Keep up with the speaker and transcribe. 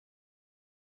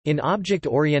In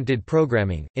object-oriented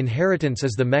programming, inheritance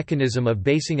is the mechanism of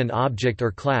basing an object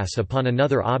or class upon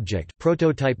another object,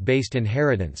 prototype-based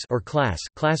inheritance, or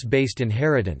class-based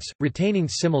inheritance, retaining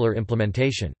similar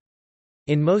implementation.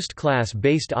 In most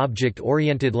class-based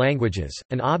object-oriented languages,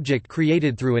 an object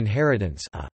created through inheritance,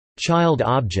 a child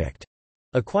object,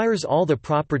 acquires all the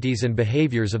properties and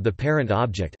behaviors of the parent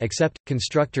object except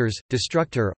constructors,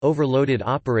 destructor, overloaded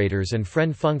operators and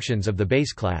friend functions of the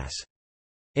base class.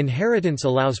 Inheritance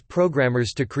allows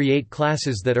programmers to create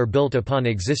classes that are built upon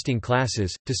existing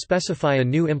classes, to specify a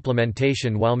new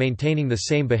implementation while maintaining the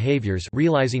same behaviors,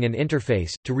 realizing an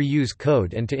interface, to reuse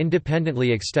code and to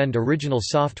independently extend original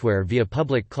software via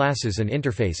public classes and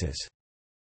interfaces.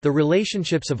 The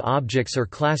relationships of objects or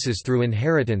classes through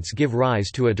inheritance give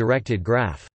rise to a directed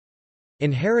graph.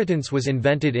 Inheritance was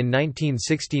invented in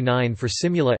 1969 for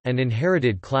Simula. An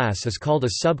inherited class is called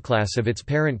a subclass of its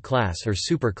parent class or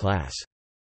superclass.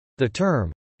 The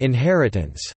term,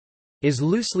 inheritance, is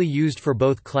loosely used for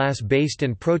both class-based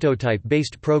and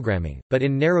prototype-based programming, but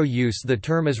in narrow use the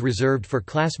term is reserved for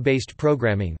class-based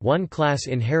programming. One class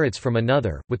inherits from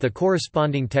another, with the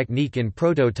corresponding technique in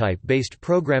prototype-based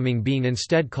programming being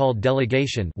instead called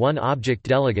delegation. One object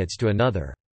delegates to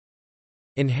another.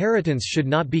 Inheritance should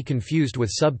not be confused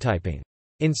with subtyping.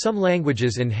 In some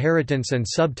languages inheritance and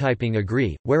subtyping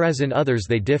agree, whereas in others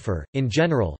they differ. In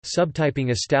general,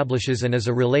 subtyping establishes and is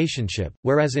a relationship,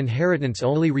 whereas inheritance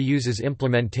only reuses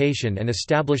implementation and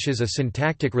establishes a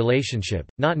syntactic relationship,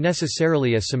 not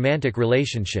necessarily a semantic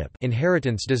relationship.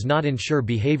 Inheritance does not ensure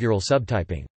behavioral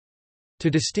subtyping. To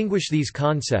distinguish these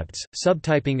concepts,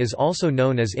 subtyping is also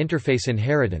known as interface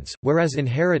inheritance, whereas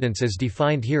inheritance as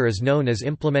defined here is known as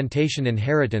implementation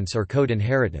inheritance or code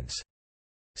inheritance.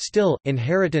 Still,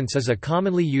 inheritance is a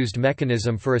commonly used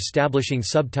mechanism for establishing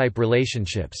subtype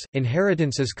relationships.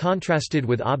 Inheritance is contrasted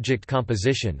with object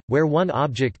composition, where one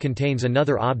object contains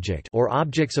another object or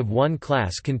objects of one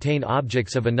class contain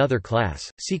objects of another class.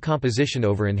 See composition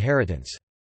over inheritance.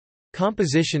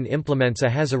 Composition implements a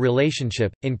has-a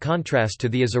relationship, in contrast to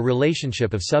the as-a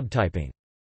relationship of subtyping.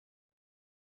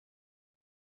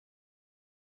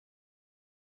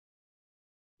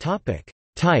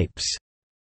 Types.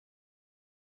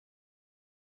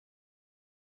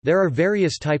 There are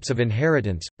various types of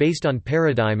inheritance, based on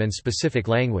paradigm and specific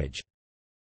language.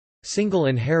 Single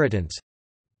inheritance,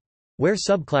 where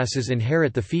subclasses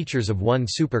inherit the features of one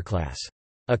superclass.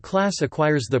 A class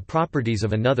acquires the properties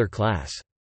of another class.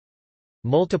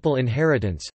 Multiple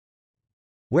inheritance,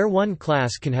 where one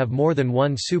class can have more than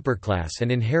one superclass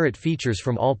and inherit features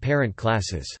from all parent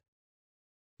classes.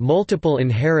 Multiple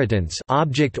inheritance,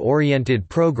 object-oriented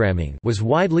programming, was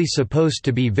widely supposed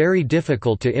to be very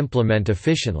difficult to implement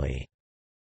efficiently.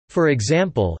 For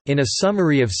example, in a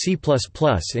summary of C++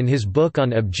 in his book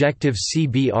on Objective-C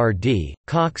BRD,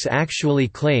 Cox actually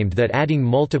claimed that adding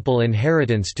multiple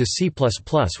inheritance to C++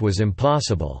 was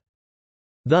impossible.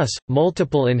 Thus,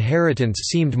 multiple inheritance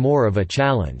seemed more of a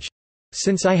challenge.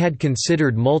 Since I had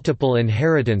considered multiple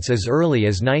inheritance as early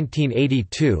as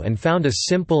 1982 and found a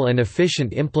simple and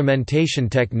efficient implementation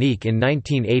technique in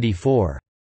 1984.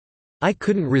 I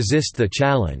couldn't resist the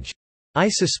challenge. I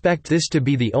suspect this to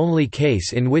be the only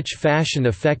case in which fashion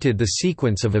affected the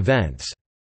sequence of events.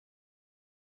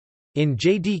 In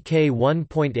JDK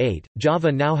 1.8,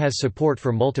 Java now has support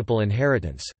for multiple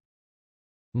inheritance.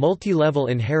 Multi-level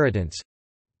inheritance,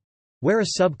 where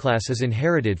a subclass is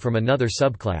inherited from another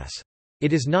subclass.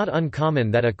 It is not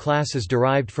uncommon that a class is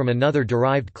derived from another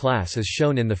derived class as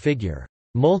shown in the figure.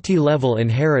 Multi-level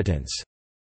inheritance.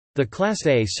 The class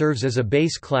A serves as a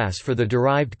base class for the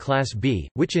derived class B,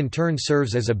 which in turn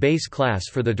serves as a base class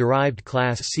for the derived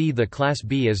class C. The class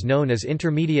B is known as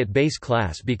intermediate base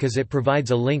class because it provides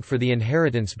a link for the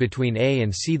inheritance between A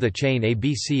and C. The chain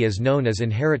ABC is known as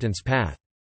inheritance path.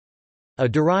 A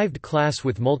derived class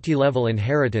with multi-level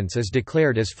inheritance is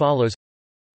declared as follows.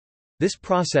 This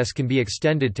process can be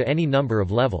extended to any number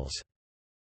of levels.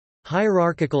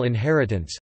 Hierarchical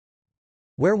inheritance,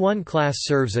 where one class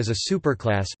serves as a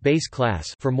superclass base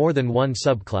class for more than one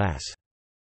subclass.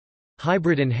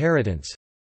 Hybrid inheritance,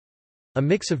 a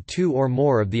mix of two or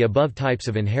more of the above types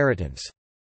of inheritance.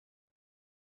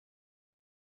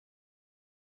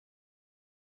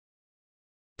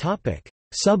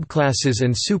 Subclasses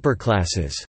and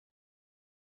superclasses.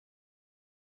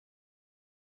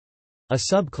 A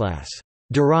subclass,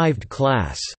 derived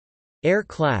class, heir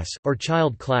class, or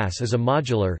child class is a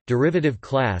modular, derivative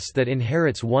class that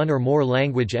inherits one or more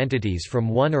language entities from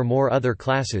one or more other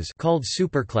classes called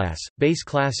superclass, base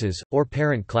classes, or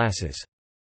parent classes.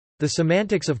 The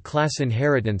semantics of class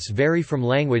inheritance vary from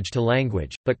language to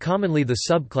language, but commonly the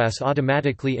subclass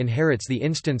automatically inherits the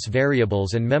instance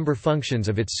variables and member functions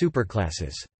of its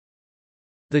superclasses.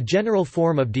 The general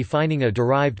form of defining a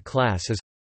derived class is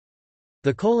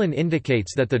the colon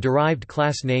indicates that the derived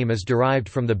class name is derived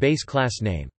from the base class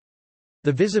name.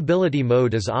 The visibility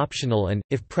mode is optional and,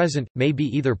 if present, may be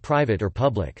either private or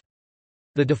public.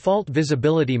 The default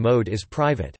visibility mode is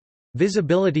private.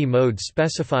 Visibility mode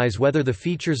specifies whether the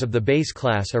features of the base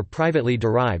class are privately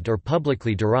derived or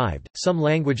publicly derived. Some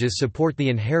languages support the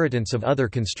inheritance of other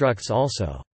constructs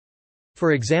also.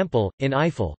 For example, in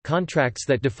Eiffel, contracts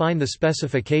that define the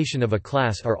specification of a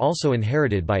class are also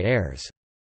inherited by heirs.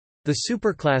 The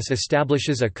superclass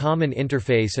establishes a common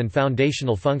interface and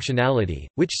foundational functionality,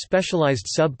 which specialized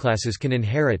subclasses can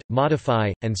inherit,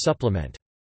 modify, and supplement.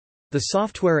 The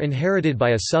software inherited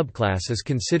by a subclass is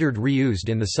considered reused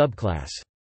in the subclass.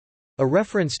 A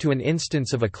reference to an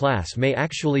instance of a class may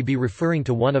actually be referring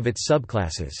to one of its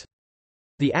subclasses.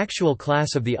 The actual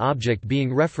class of the object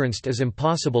being referenced is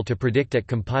impossible to predict at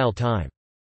compile time.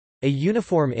 A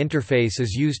uniform interface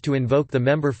is used to invoke the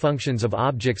member functions of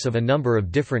objects of a number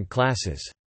of different classes.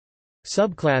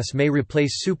 Subclass may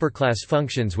replace superclass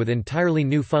functions with entirely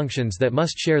new functions that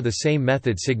must share the same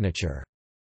method signature.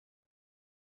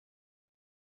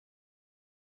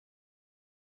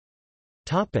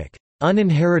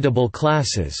 Uninheritable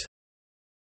classes.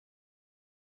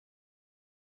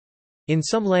 In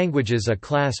some languages a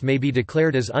class may be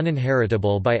declared as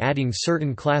uninheritable by adding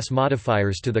certain class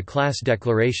modifiers to the class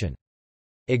declaration.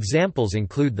 Examples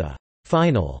include the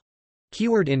final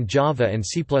keyword in Java and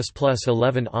C++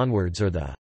 11 onwards or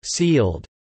the sealed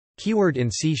keyword in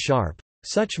C#.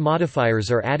 Such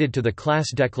modifiers are added to the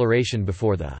class declaration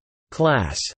before the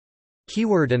class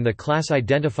keyword and the class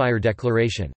identifier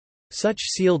declaration. Such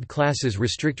sealed classes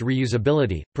restrict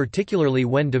reusability, particularly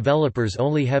when developers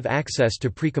only have access to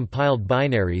precompiled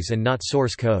binaries and not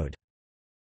source code.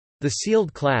 The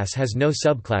sealed class has no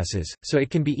subclasses, so it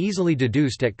can be easily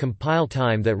deduced at compile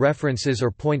time that references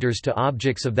or pointers to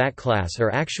objects of that class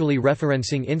are actually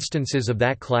referencing instances of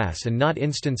that class and not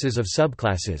instances of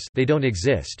subclasses, they don't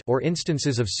exist, or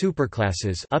instances of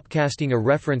superclasses. Upcasting a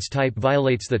reference type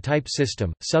violates the type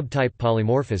system, subtype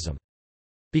polymorphism.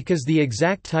 Because the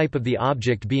exact type of the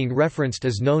object being referenced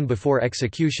is known before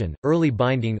execution, early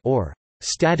binding or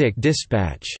static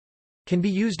dispatch can be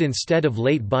used instead of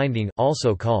late binding,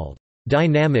 also called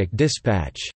dynamic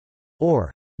dispatch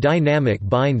or dynamic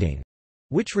binding,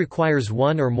 which requires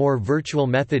one or more virtual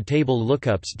method table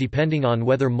lookups depending on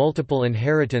whether multiple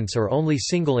inheritance or only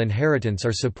single inheritance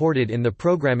are supported in the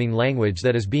programming language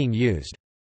that is being used.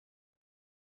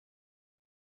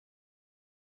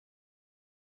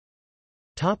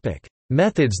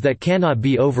 Methods that cannot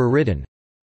be overridden.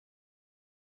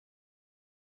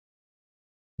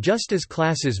 Just as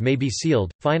classes may be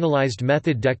sealed, finalized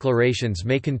method declarations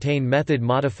may contain method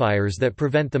modifiers that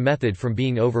prevent the method from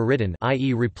being overridden,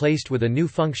 i.e. replaced with a new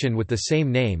function with the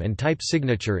same name and type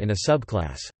signature in a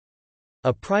subclass.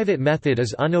 A private method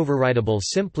is unoverridable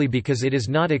simply because it is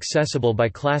not accessible by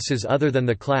classes other than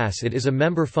the class it is a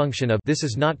member function of. This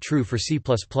is not true for C++,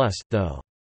 though.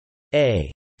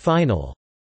 A final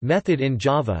method in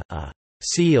Java, a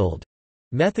sealed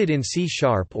method in C#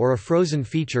 or a frozen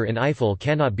feature in Eiffel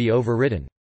cannot be overridden.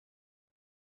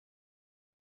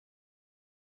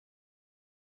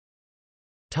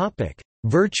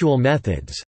 Virtual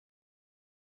methods.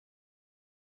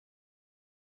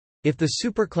 If the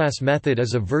superclass method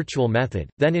is a virtual method,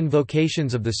 then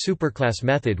invocations of the superclass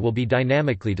method will be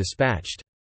dynamically dispatched.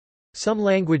 Some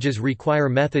languages require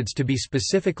methods to be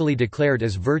specifically declared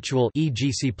as virtual,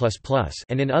 e.g. C++,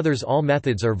 and in others all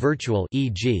methods are virtual,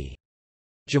 e.g.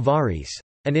 Javaris.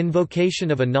 An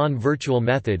invocation of a non-virtual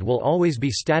method will always be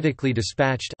statically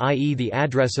dispatched, i.e. the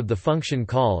address of the function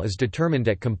call is determined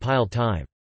at compile time.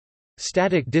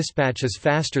 Static dispatch is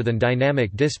faster than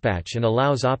dynamic dispatch and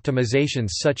allows optimizations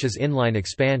such as inline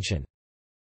expansion.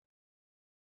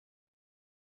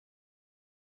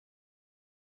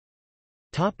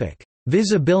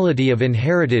 Visibility of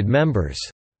inherited members.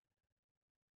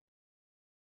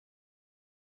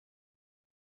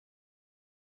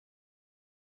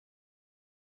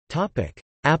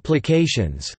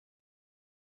 Applications.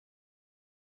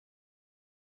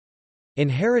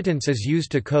 Inheritance is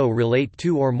used to co-relate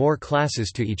two or more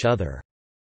classes to each other.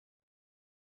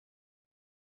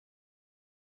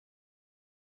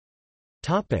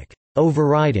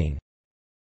 Overriding.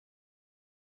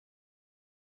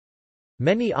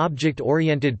 Many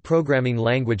object-oriented programming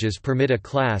languages permit a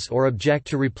class or object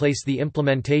to replace the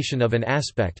implementation of an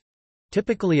aspect,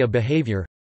 typically a behavior,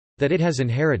 that it has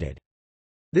inherited.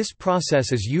 This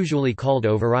process is usually called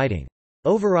overriding.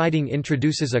 Overriding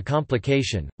introduces a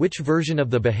complication: which version of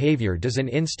the behavior does an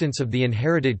instance of the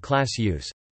inherited class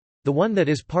use? The one that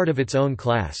is part of its own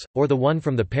class, or the one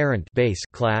from the parent base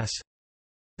class?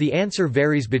 The answer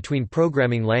varies between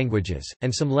programming languages,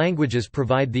 and some languages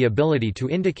provide the ability to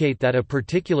indicate that a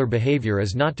particular behavior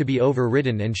is not to be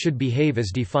overridden and should behave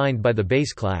as defined by the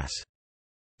base class.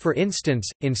 For instance,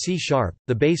 in C#,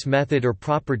 the base method or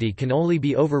property can only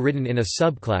be overridden in a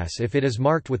subclass if it is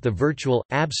marked with the virtual,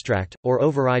 abstract, or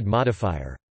override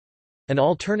modifier. An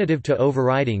alternative to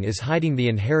overriding is hiding the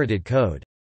inherited code.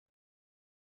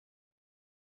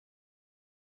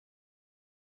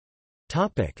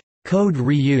 Code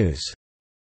reuse.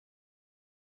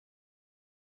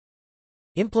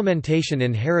 Implementation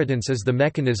inheritance is the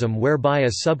mechanism whereby a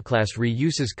subclass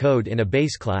reuses code in a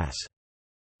base class.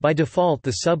 By default,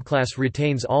 the subclass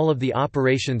retains all of the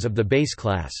operations of the base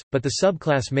class, but the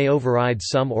subclass may override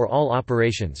some or all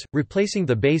operations, replacing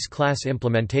the base class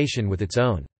implementation with its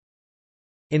own.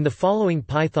 In the following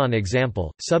Python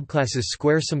example, subclasses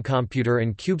squareSumComputer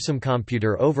and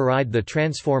cubeSumComputer override the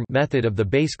transform method of the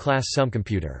base class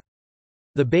SumComputer.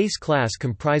 The base class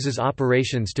comprises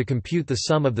operations to compute the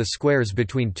sum of the squares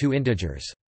between two integers.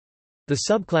 The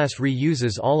subclass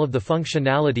reuses all of the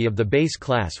functionality of the base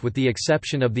class with the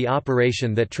exception of the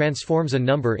operation that transforms a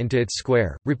number into its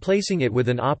square, replacing it with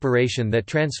an operation that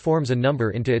transforms a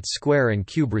number into its square and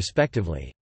cube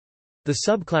respectively. The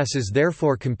subclasses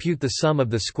therefore compute the sum of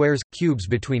the squares, cubes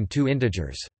between two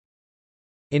integers.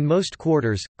 In most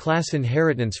quarters, class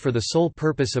inheritance for the sole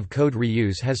purpose of code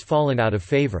reuse has fallen out of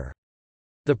favor.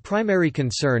 The primary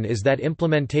concern is that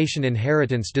implementation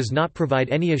inheritance does not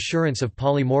provide any assurance of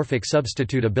polymorphic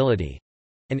substitutability.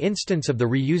 An instance of the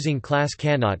reusing class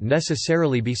cannot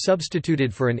necessarily be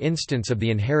substituted for an instance of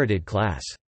the inherited class.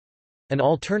 An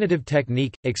alternative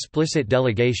technique, explicit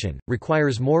delegation,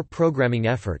 requires more programming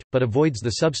effort, but avoids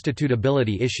the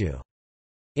substitutability issue.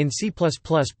 In C++,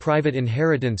 private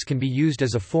inheritance can be used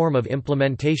as a form of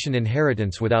implementation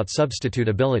inheritance without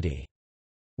substitutability.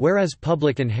 Whereas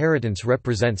public inheritance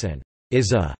represents an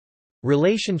is-a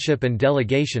relationship and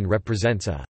delegation represents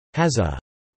a has-a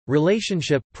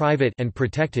relationship, private and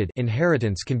protected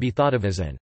inheritance can be thought of as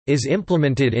an is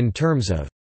implemented in terms of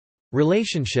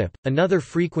relationship. Another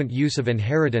frequent use of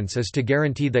inheritance is to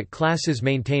guarantee that classes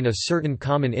maintain a certain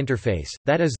common interface,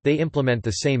 that is, they implement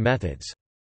the same methods.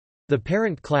 The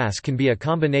parent class can be a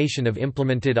combination of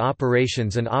implemented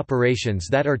operations and operations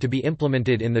that are to be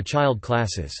implemented in the child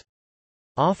classes.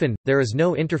 Often, there is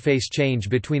no interface change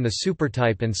between the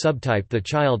supertype and subtype. The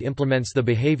child implements the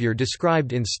behavior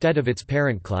described instead of its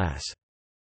parent class.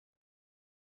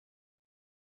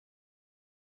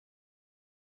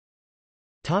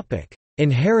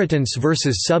 Inheritance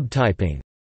versus subtyping.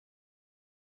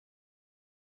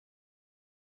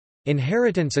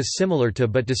 Inheritance is similar to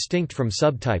but distinct from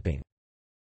subtyping.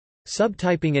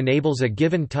 Subtyping enables a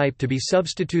given type to be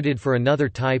substituted for another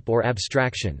type or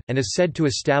abstraction, and is said to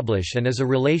establish and is a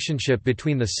relationship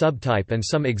between the subtype and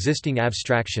some existing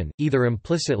abstraction, either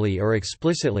implicitly or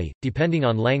explicitly, depending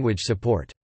on language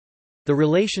support. The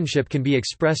relationship can be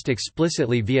expressed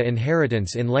explicitly via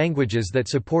inheritance in languages that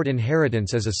support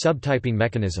inheritance as a subtyping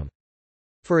mechanism.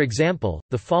 For example,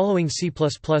 the following C++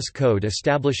 code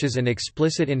establishes an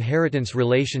explicit inheritance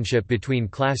relationship between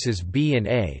classes B and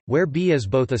A, where B is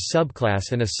both a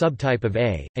subclass and a subtype of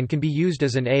A, and can be used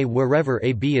as an A wherever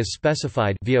AB is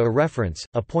specified via a reference,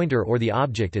 a pointer or the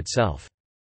object itself.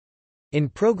 In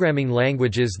programming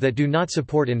languages that do not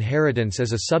support inheritance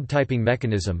as a subtyping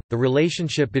mechanism, the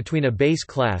relationship between a base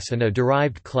class and a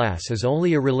derived class is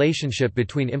only a relationship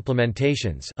between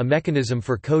implementations, a mechanism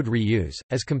for code reuse,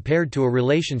 as compared to a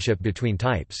relationship between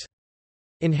types.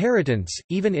 Inheritance,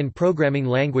 even in programming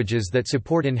languages that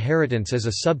support inheritance as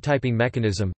a subtyping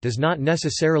mechanism, does not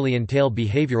necessarily entail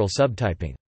behavioral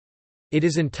subtyping. It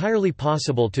is entirely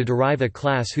possible to derive a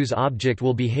class whose object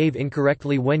will behave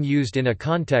incorrectly when used in a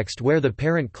context where the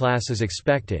parent class is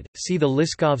expected. See the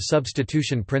Liskov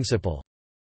substitution principle.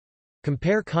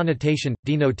 Compare connotation,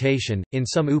 denotation. In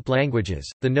some OOP languages,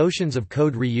 the notions of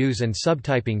code reuse and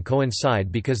subtyping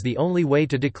coincide because the only way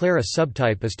to declare a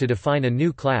subtype is to define a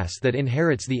new class that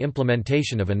inherits the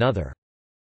implementation of another.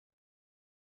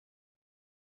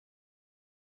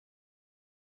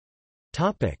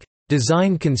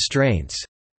 Design constraints.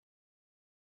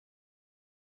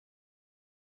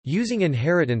 Using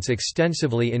inheritance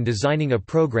extensively in designing a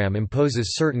program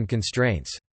imposes certain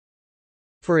constraints.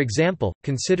 For example,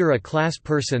 consider a class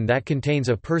person that contains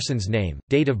a person's name,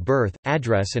 date of birth,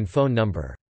 address and phone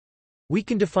number. We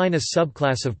can define a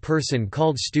subclass of person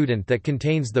called student that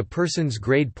contains the person's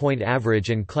grade point average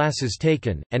and classes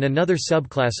taken, and another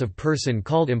subclass of person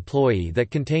called employee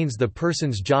that contains the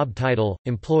person's job title,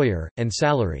 employer, and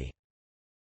salary.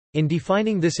 In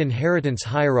defining this inheritance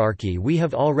hierarchy, we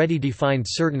have already defined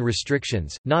certain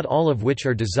restrictions, not all of which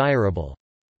are desirable.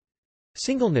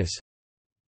 Singleness.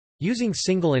 Using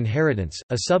single inheritance,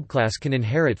 a subclass can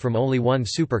inherit from only one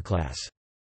superclass.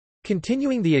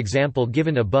 Continuing the example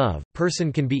given above,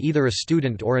 person can be either a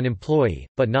student or an employee,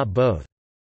 but not both.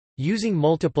 Using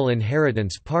multiple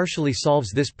inheritance partially solves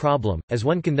this problem, as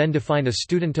one can then define a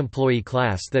student-employee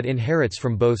class that inherits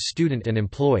from both student and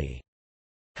employee.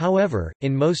 However,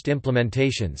 in most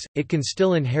implementations, it can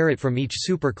still inherit from each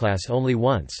superclass only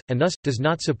once, and thus, does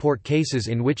not support cases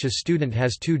in which a student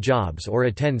has two jobs or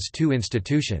attends two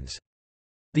institutions.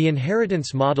 The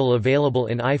inheritance model available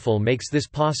in Eiffel makes this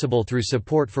possible through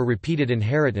support for repeated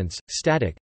inheritance,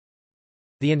 static.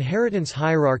 The inheritance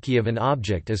hierarchy of an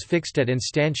object is fixed at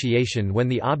instantiation when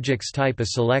the object's type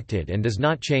is selected and does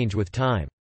not change with time.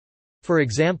 For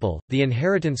example, the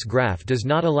inheritance graph does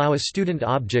not allow a student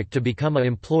object to become an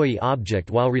employee object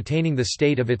while retaining the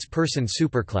state of its person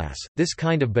superclass. This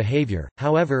kind of behavior,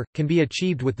 however, can be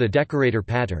achieved with the decorator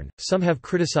pattern. Some have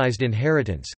criticized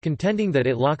inheritance, contending that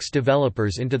it locks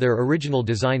developers into their original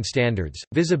design standards.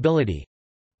 Visibility.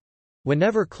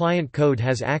 Whenever client code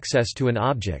has access to an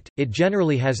object, it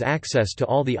generally has access to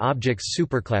all the object's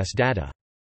superclass data.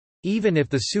 Even if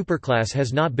the superclass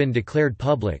has not been declared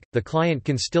public, the client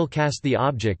can still cast the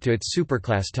object to its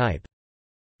superclass type.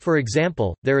 For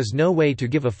example, there is no way to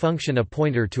give a function a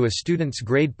pointer to a student's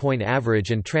grade point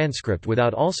average and transcript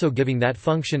without also giving that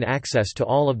function access to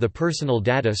all of the personal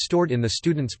data stored in the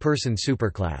student's person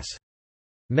superclass.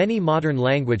 Many modern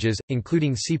languages,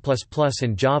 including C++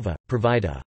 and Java, provide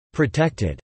a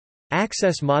protected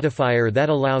access modifier that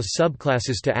allows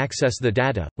subclasses to access the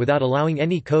data, without allowing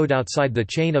any code outside the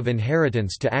chain of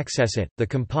inheritance to access it. The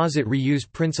composite reuse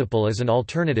principle is an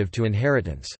alternative to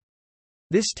inheritance.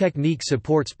 This technique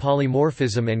supports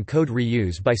polymorphism and code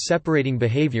reuse by separating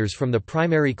behaviors from the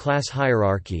primary class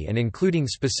hierarchy and including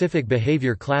specific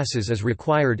behavior classes as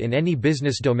required in any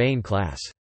business domain class.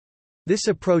 This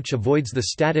approach avoids the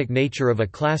static nature of a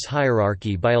class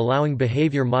hierarchy by allowing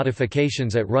behavior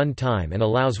modifications at run time and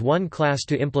allows one class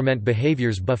to implement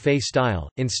behaviors buffet style,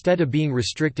 instead of being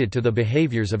restricted to the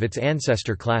behaviors of its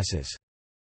ancestor classes.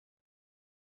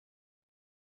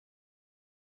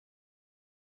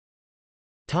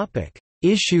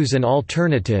 Issues and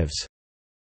alternatives.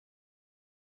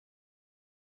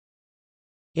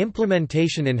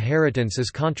 Implementation inheritance is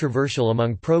controversial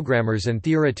among programmers and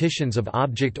theoreticians of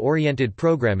object-oriented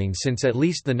programming since at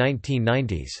least the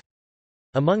 1990s.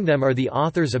 Among them are the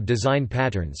authors of design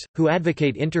patterns, who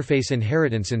advocate interface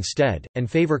inheritance instead, and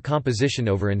favor composition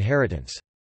over inheritance.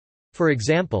 For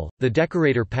example, the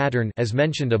decorator pattern, as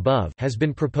mentioned above, has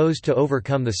been proposed to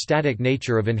overcome the static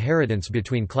nature of inheritance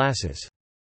between classes.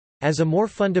 As a more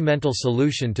fundamental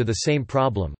solution to the same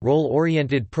problem,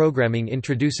 role-oriented programming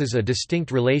introduces a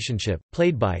distinct relationship,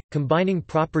 played by, combining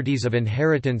properties of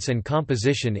inheritance and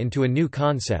composition into a new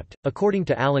concept. According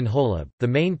to Alan Holub, the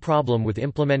main problem with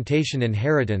implementation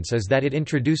inheritance is that it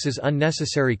introduces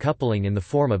unnecessary coupling in the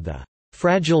form of the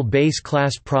fragile base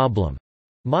class problem.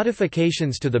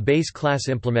 Modifications to the base class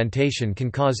implementation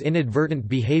can cause inadvertent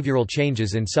behavioral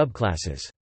changes in subclasses.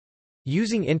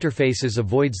 Using interfaces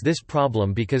avoids this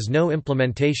problem because no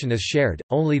implementation is shared,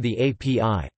 only the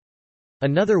API.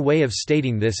 Another way of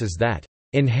stating this is that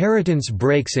inheritance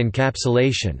breaks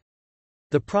encapsulation.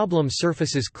 The problem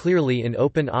surfaces clearly in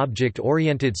open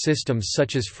object-oriented systems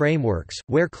such as frameworks,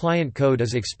 where client code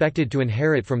is expected to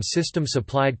inherit from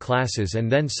system-supplied classes and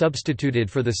then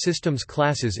substituted for the system's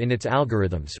classes in its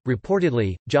algorithms.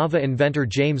 Reportedly, Java inventor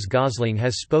James Gosling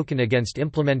has spoken against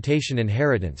implementation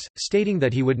inheritance, stating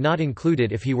that he would not include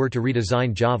it if he were to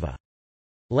redesign Java.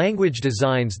 Language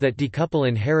designs that decouple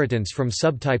inheritance from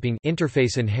subtyping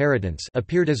interface inheritance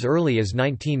appeared as early as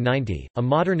 1990. A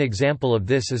modern example of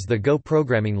this is the Go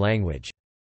programming language.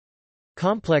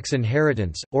 Complex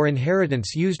inheritance, or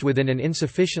inheritance used within an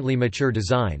insufficiently mature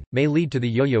design, may lead to the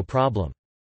yo-yo problem.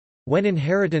 When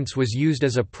inheritance was used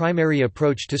as a primary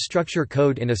approach to structure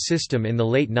code in a system in the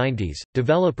late 90s,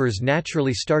 developers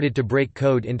naturally started to break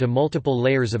code into multiple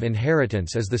layers of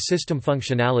inheritance as the system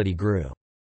functionality grew.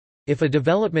 If a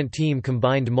development team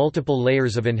combined multiple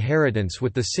layers of inheritance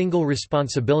with the single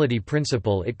responsibility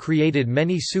principle, it created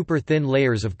many super thin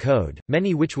layers of code,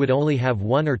 many which would only have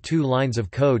one or two lines of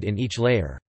code in each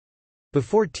layer.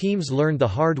 Before teams learned the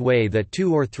hard way that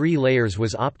 2 or 3 layers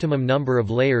was optimum number of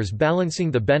layers,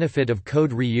 balancing the benefit of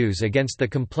code reuse against the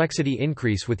complexity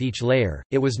increase with each layer,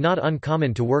 it was not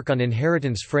uncommon to work on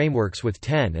inheritance frameworks with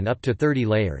 10 and up to 30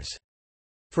 layers.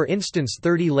 For instance,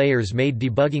 30 layers made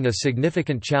debugging a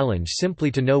significant challenge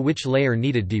simply to know which layer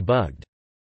needed debugged.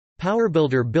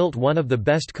 PowerBuilder built one of the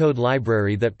best code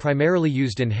library that primarily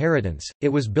used inheritance. It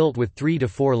was built with 3 to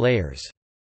 4 layers.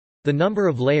 The number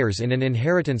of layers in an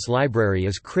inheritance library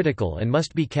is critical and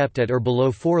must be kept at or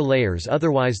below 4 layers,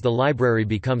 otherwise the library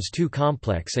becomes too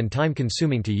complex and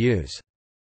time-consuming to use.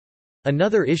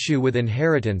 Another issue with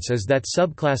inheritance is that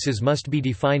subclasses must be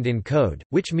defined in code,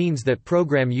 which means that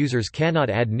program users cannot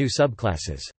add new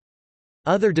subclasses.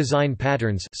 Other design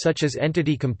patterns such as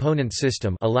entity component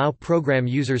system allow program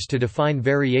users to define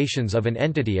variations of an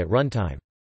entity at runtime.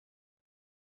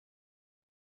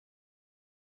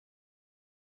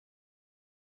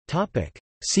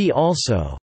 See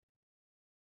also: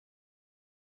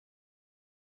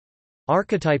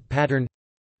 archetype pattern,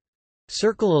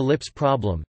 circle ellipse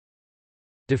problem,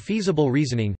 defeasible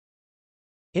reasoning,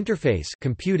 interface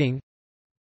computing,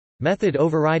 method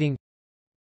overriding,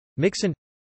 mixin,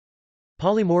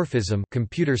 polymorphism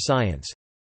computer science,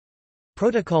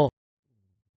 protocol,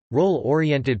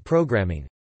 role-oriented programming,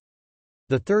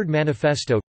 the Third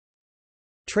Manifesto,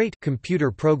 trait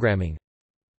computer programming,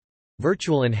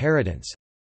 virtual inheritance.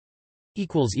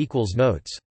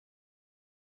 Notes